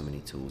are so many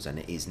tools, and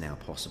it is now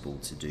possible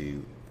to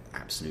do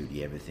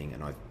absolutely everything,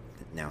 and I've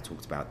now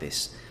talked about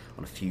this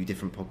on a few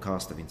different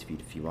podcasts. I've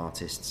interviewed a few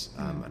artists,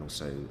 and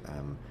also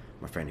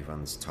my friend who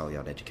runs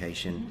Tileyard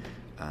Education.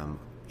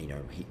 You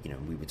know,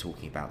 we were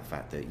talking about the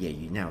fact that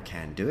you now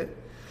can do it.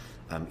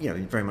 You know,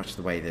 very much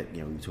the way that,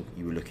 you know,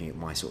 you were looking at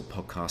my sort of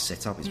podcast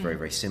setup. It's very,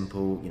 very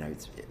simple. You know,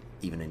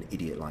 even an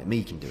idiot like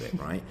me can do it,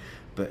 right?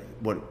 But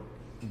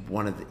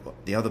one of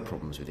the other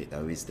problems with it,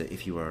 though, is that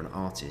if you are an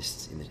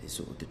artist in the,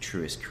 sort of the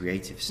truest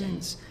creative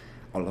sense,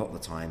 a lot of the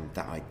time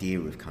that idea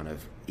of kind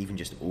of even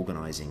just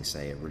organising,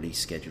 say, a release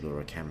schedule or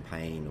a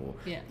campaign, or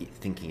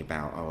thinking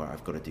about,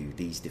 I've got to do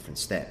these different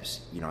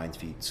steps. You know, I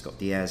interviewed Scott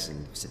Diaz,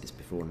 and I've said this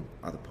before on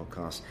other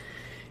podcasts.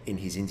 In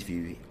his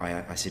interview,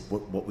 I said,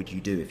 what would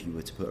you do if you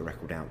were to put a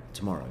record out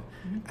tomorrow?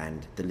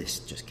 And the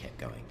list just kept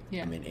going.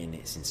 I mean, and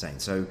it's insane.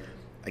 So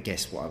I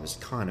guess what I was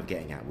kind of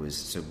getting at was,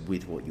 so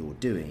with what you're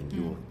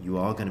doing, you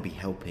are going to be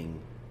helping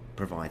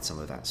provide some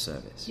of that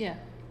service.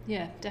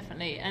 Yeah,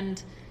 definitely.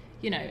 And,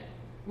 you know,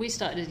 we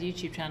started a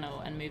YouTube channel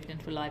and moved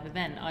into a live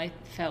event. I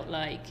felt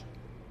like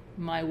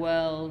my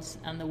world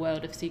and the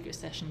world of Secret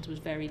Sessions was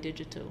very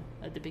digital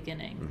at the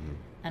beginning.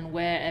 And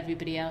where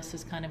everybody else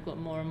has kind of got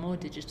more and more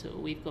digital,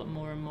 we've got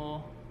more and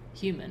more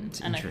human.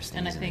 It's interesting,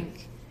 and I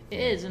think it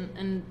is.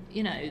 And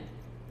you know,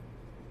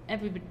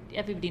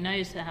 everybody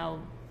knows how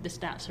the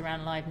stats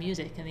around live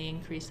music and the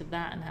increase of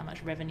that and how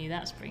much revenue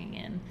that's bringing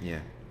in.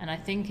 And I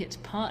think it's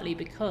partly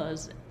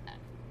because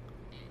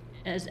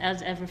as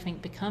everything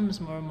becomes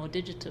more and more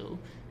digital,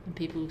 and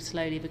people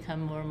slowly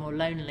become more and more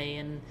lonely,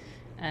 and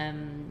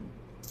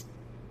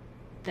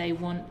they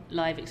want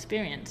live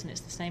experience, and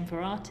it's the same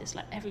for artists.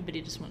 Like,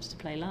 everybody just wants to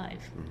play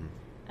live.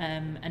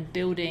 And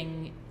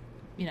building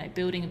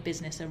a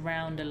business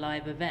around a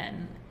live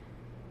event,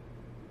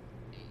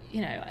 you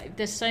know,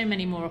 there's so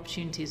many more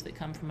opportunities that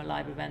come from a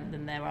live event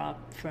than there are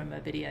from a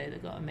video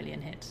that got 1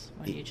 million hits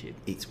on YouTube.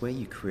 It's where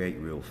you create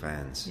real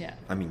fans.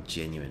 I mean,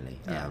 genuinely.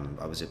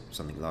 I was at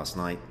something last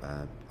night,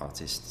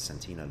 artist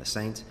Santino La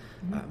Saint,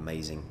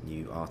 amazing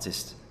new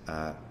artist,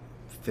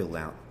 filled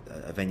out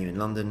a venue in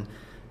London.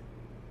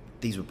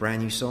 These were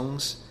brand new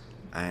songs,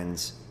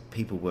 and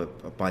people were,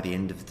 by the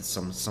end of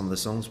some of the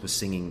songs, were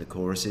singing the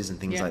choruses and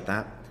things like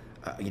that.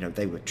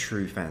 they were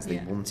true fans. They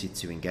Yeah. wanted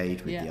to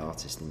engage with Yeah. the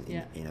artist in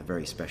Yeah. a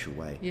very special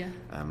way. Yeah.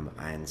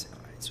 And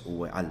it's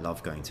always, I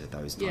love going to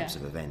those types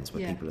Yeah. of events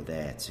where Yeah. people are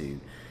there to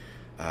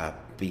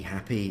be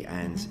happy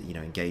and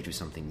engage with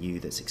something new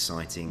that's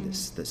exciting,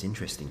 that's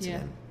interesting to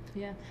them.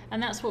 Yeah,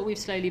 and that's what we've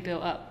slowly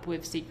built up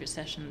with Secret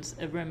Sessions,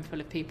 a room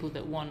full of people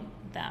that want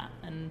that.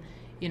 And,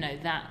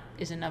 that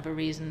is another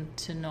reason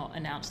to not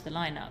announce the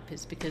lineup,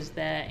 is because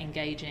they're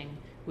engaging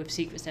with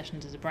Secret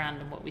Sessions as a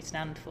brand and what we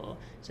stand for.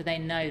 So they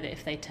know that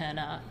if they turn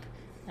up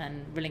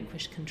and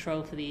relinquish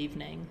control for the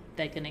evening,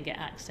 they're going to get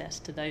access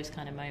to those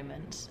kind of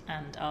moments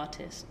and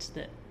artists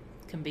that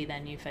can be their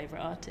new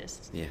favourite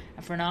artists. Yeah.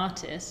 And for an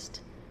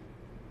artist,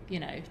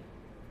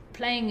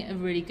 playing a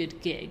really good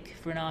gig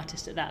for an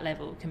artist at that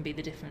level can be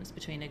the difference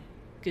between a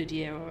good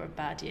year or a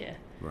bad year.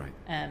 Right.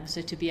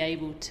 So to be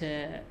able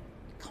to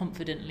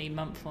confidently,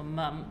 month on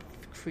month,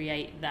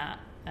 create that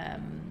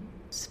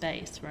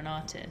space for an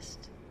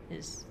artist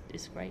is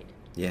great.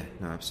 Yeah,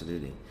 no,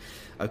 absolutely.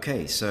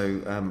 Okay,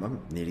 so I'm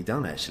nearly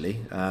done actually,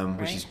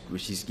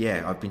 which is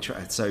I've been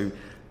trying. So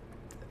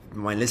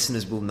my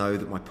listeners will know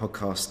that my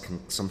podcast can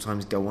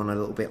sometimes go on a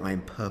little bit. I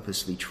am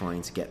purposely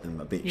trying to get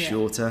them a bit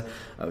shorter,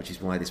 which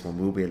is why this one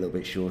will be a little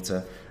bit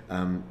shorter.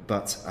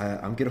 But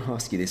I'm going to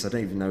ask you this. I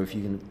don't even know if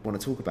you want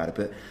to talk about it,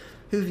 but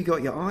who have you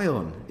got your eye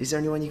on? Is there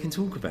anyone you can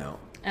talk about?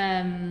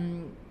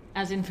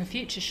 As in for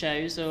future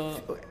shows, or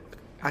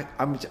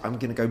I'm going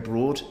to go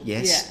broad.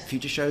 Yes, Yeah.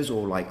 future shows,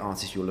 or like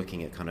artists you're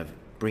looking at, kind of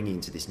bringing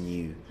into this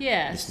new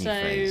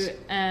phase.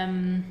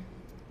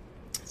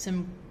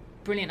 Some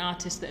brilliant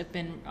artists that have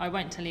been. I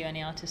won't tell you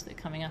any artists that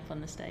are coming up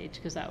on the stage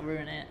because that'll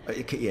ruin it.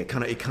 It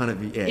kind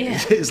of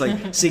it's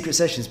like Secret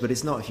Sessions, but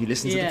it's not if you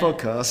listen to the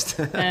podcast.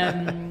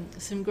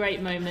 Some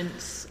great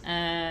moments.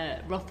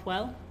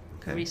 Rothwell,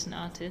 a recent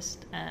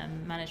artist,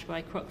 managed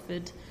by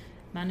Crockford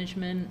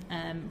Management.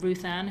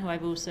 Ruth Ann, who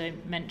I've also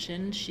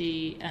mentioned,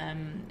 she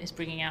is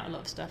bringing out a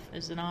lot of stuff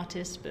as an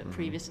artist, but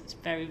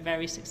very,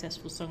 very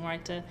successful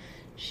songwriter.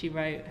 She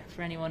wrote,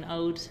 for anyone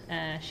old,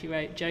 she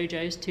wrote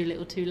JoJo's Too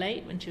Little Too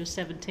Late when she was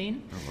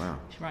 17. Oh, wow.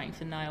 She's writing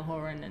for Niall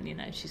Horan,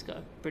 and she's got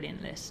a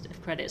brilliant list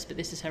of credits, but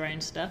this is her own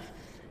stuff.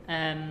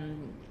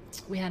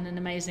 We had an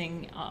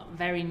amazing,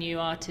 very new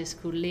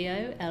artist called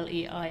Leo,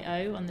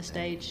 Leio, on the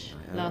stage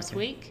last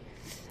week.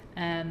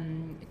 A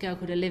girl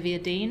called Olivia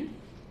Dean,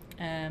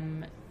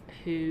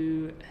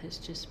 who has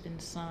just been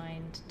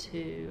signed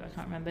to, I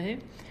can't remember who.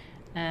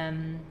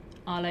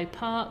 Arlo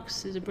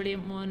Parks is a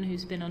brilliant one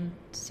who's been on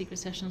Secret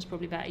Sessions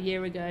probably about a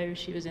year ago.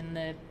 She was in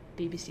the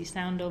BBC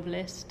Sound Of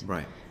list.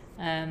 Right.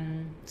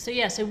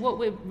 So what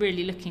we're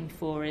really looking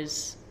for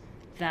is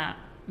that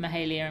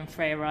Mahalia and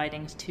Freya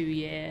Riding's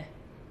 2-year,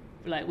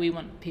 like, we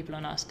want people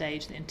on our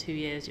stage that in 2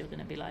 years you're going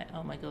to be like,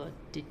 oh my God,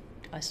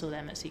 I saw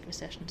them at Secret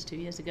Sessions 2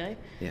 years ago.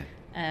 Yeah.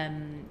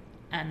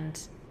 And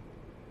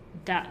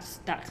that's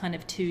that kind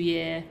of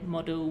 2-year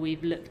model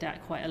we've looked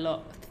at quite a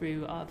lot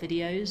through our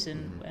videos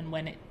and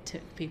when it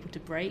took people to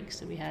break.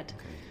 So we had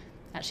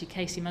actually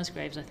Casey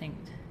Musgraves, I think,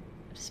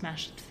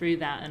 smashed through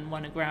that and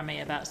won a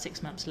Grammy about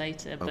 6 months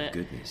later. Oh,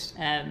 goodness.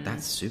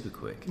 That's super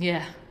quick.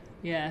 Yeah.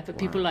 But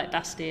people like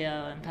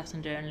Bastille and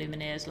Passenger and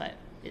Lumineers, like,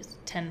 it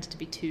tends to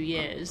be 2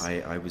 years.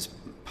 I was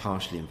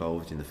partially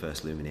involved in the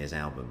first Lumineers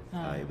album.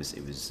 It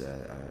was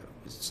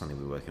something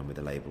we were working on with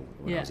the label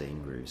when I was at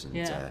Ingrooves,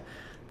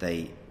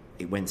 and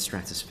it went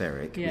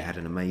stratospheric. We had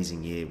an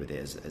amazing year with it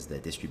as their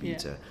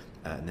distributor,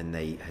 and then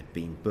they had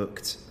been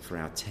booked for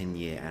our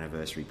 10-year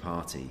anniversary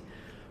party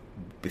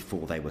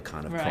before they were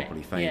kind of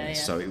properly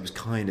famous. So it was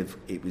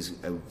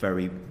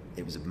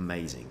it was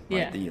amazing.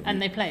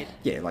 And they played.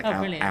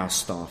 Our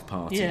staff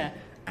party.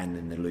 And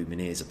then the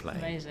Lumineers are playing.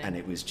 Amazing. And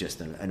it was just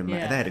they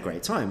had a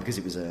great time because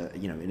it was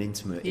an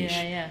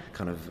intimate-ish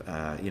kind of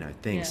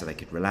thing, so they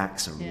could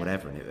relax and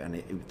whatever,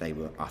 and they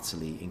were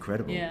utterly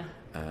incredible,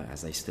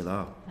 as they still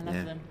are. I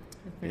love them.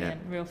 They're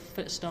brilliant, real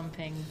foot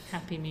stomping,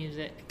 happy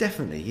music.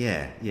 Definitely,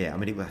 I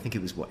mean, I think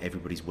it was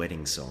everybody's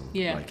wedding song,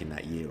 like in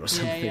that year or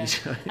something.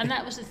 And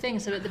that was the thing.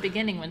 So at the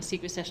beginning, when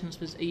Secret Sessions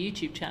was a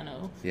YouTube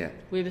channel,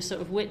 we were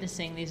sort of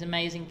witnessing these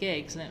amazing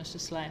gigs, and it was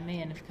just like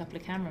me and a couple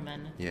of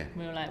cameramen. We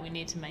were like, we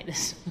need to make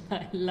this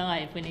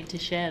live. We need to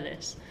share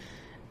this.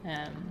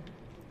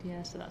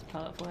 So that's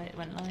part of why it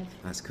went live.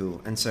 That's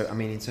cool. And so, I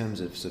mean, in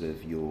terms of sort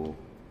of your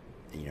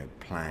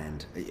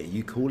planned, are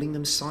you calling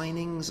them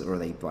signings, or are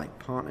they like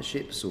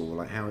partnerships, or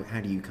like how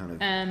do you kind of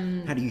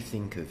how do you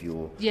think of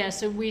your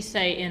so we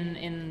say in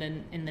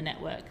the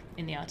network,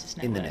 in the artist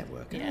network, in the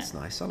network. That's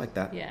nice. I like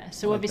that.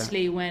 So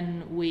obviously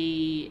when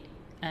we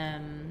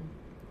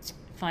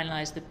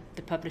finalize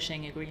the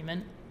publishing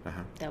agreement,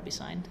 they'll be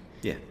signed.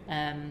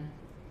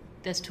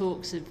 There's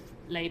talks of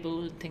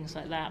label and things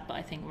like that, but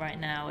I think right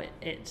now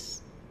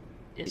it's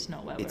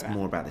not where we're at. It's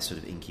more about this sort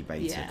of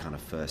incubator kind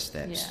of first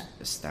steps,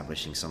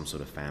 establishing some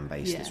sort of fan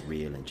base that's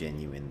real and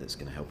genuine, that's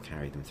going to help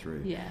carry them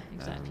through.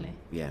 Exactly.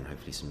 And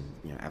hopefully some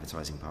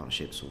advertising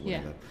partnerships or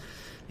whatever.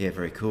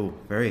 Very cool,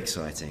 very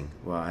exciting.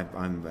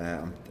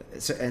 Well,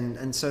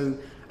 so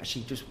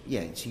actually, just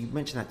so you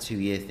mentioned that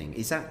 2-year thing.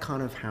 Is that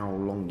kind of how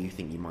long you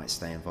think you might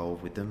stay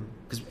involved with them?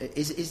 Because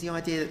is the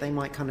idea that they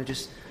might kind of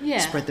just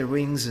spread their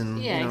wings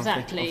and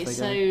exactly.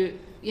 So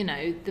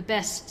the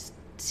best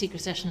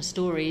Secret Session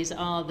stories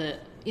are that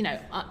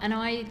and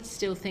I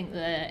still think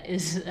there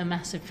is a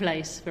massive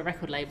place for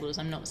record labels.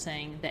 I'm not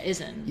saying there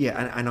isn't.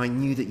 Yeah, and I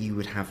knew that you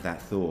would have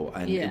that thought,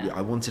 and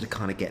I wanted to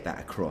kind of get that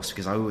across,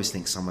 because I always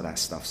think some of that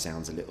stuff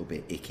sounds a little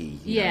bit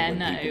icky.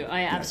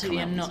 I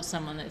absolutely am not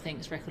someone that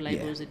thinks record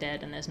labels are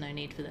dead and there's no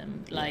need for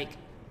them. Like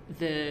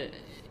the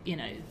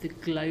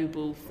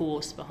global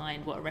force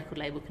behind what a record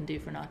label can do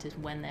for an artist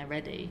when they're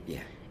ready.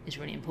 Is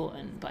really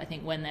important, but I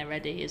think when they're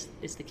ready is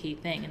the key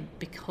thing. And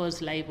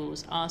because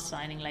labels are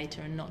signing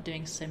later and not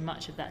doing so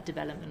much of that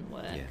development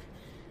work,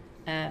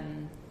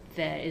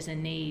 there is a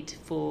need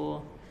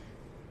for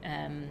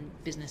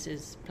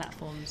businesses,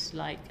 platforms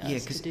like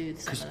us to do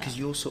some of that. Because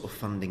you're sort of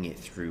funding it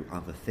through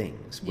other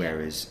things,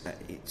 whereas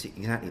it's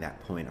exactly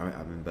that point. I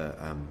remember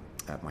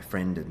my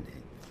friend and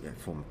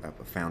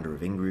founder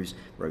of Ingrooves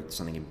wrote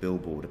something in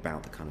Billboard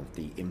about the kind of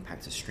the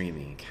impact of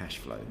streaming and cash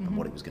flow and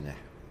what it was going to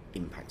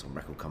impact on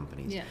record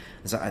companies.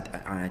 And so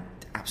I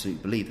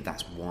absolutely believe that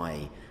that's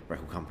why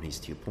record companies,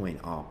 to your point,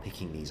 are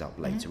picking these up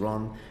later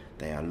on.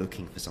 They are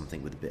looking for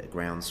something with a bit of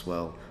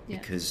groundswell,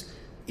 because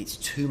it's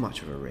too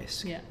much of a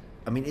risk.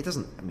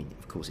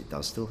 Of course it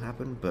does still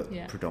happen, but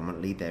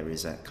predominantly there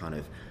is a kind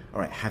of,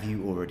 all right, have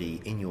you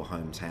already in your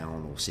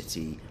hometown or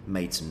city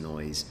made some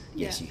noise?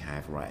 Yes, you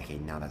have. Right, okay,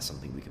 now that's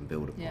something we can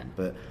build upon.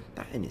 But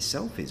that in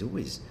itself is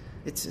always,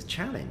 it's a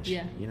challenge.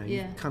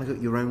 You've kind of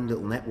got your own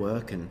little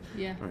network, and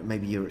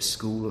maybe you're at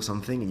school or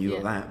something and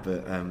you've got that,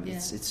 but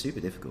it's super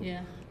difficult.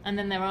 And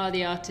then there are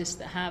the artists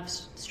that have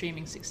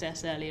streaming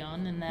success early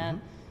on, and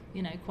they're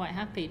quite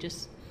happy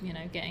just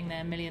getting their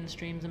 1 million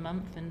streams a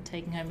month and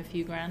taking home a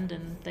few grand,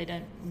 and they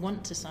don't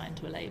want to sign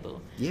to a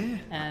label.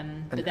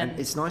 But then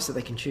it's nice that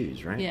they can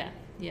choose, right?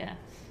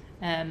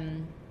 But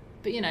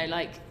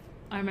like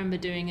I remember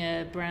doing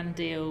a brand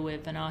deal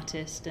with an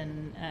artist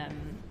and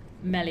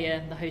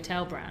Melia, the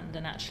hotel brand,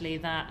 and actually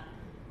that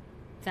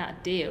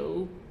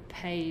deal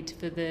paid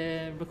for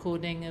the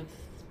recording of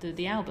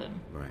the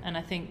album. And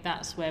I think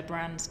that's where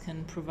brands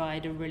can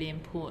provide a really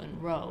important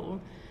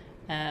role,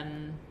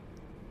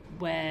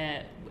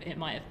 where it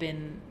might have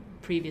been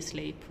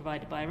previously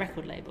provided by a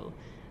record label.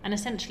 And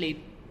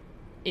essentially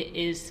it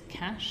is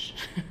cash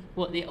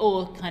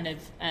or kind of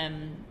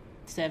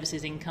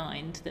services in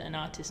kind that an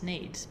artist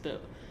needs,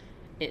 but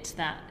it's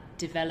that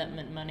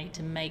development money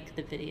to make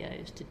the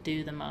videos, to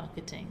do the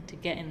marketing, to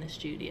get in the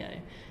studio,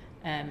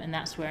 and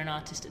that's where an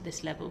artist at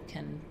this level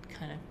can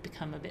kind of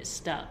become a bit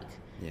stuck.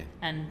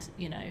 And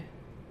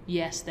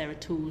yes, there are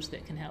tools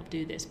that can help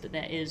do this, but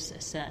there is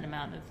a certain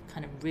amount of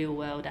kind of real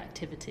world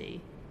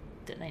activity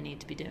that they need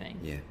to be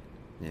doing.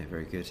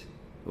 Very good,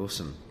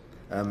 awesome.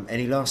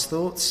 Any last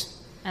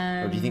thoughts,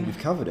 or do you think we've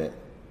covered it?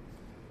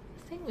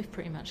 I think we've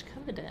pretty much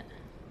covered it.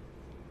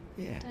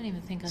 I don't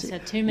even think I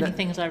said too many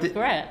things I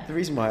regret. The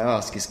reason why I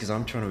ask is because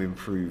I'm trying to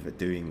improve at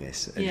doing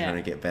this and trying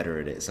to get better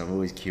at it. So I'm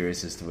always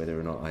curious as to whether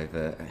or not I've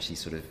actually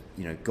sort of,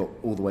 got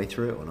all the way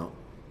through it or not.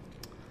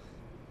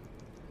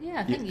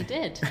 I think you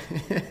did.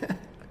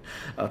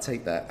 I'll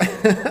take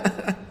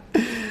that.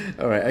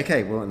 All right,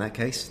 okay. Well, in that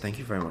case, thank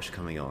you very much for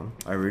coming on.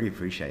 I really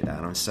appreciate that,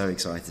 and I'm so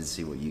excited to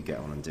see what you get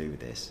on and do with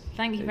this.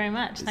 Thank you very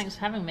much. Thanks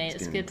for having me.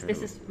 It's good.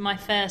 Incredible. This is my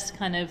first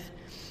kind of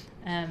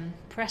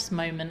press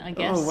moment, I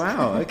guess. Oh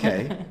wow!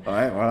 Okay. All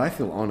right. Well, I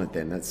feel honoured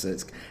then. It's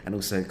and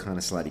also kind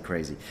of slightly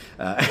crazy.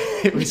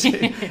 This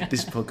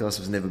podcast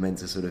was never meant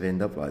to sort of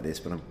end up like this,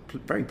 but I'm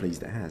very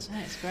pleased it has.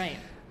 That's great.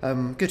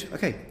 Good.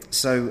 Okay.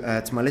 So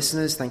to my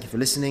listeners, thank you for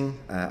listening.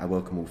 I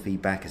welcome all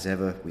feedback as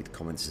ever with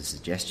comments and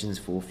suggestions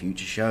for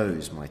future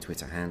shows. My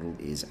Twitter handle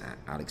is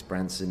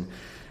 @AlexBranson.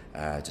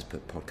 Just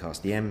put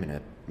podcast DM in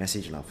a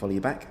message and I'll follow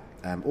you back.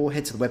 Or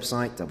head to the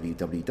website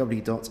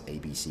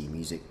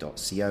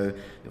www.abcmusic.co.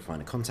 You'll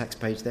find a contacts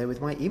page there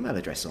with my email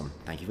address on.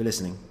 Thank you for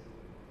listening.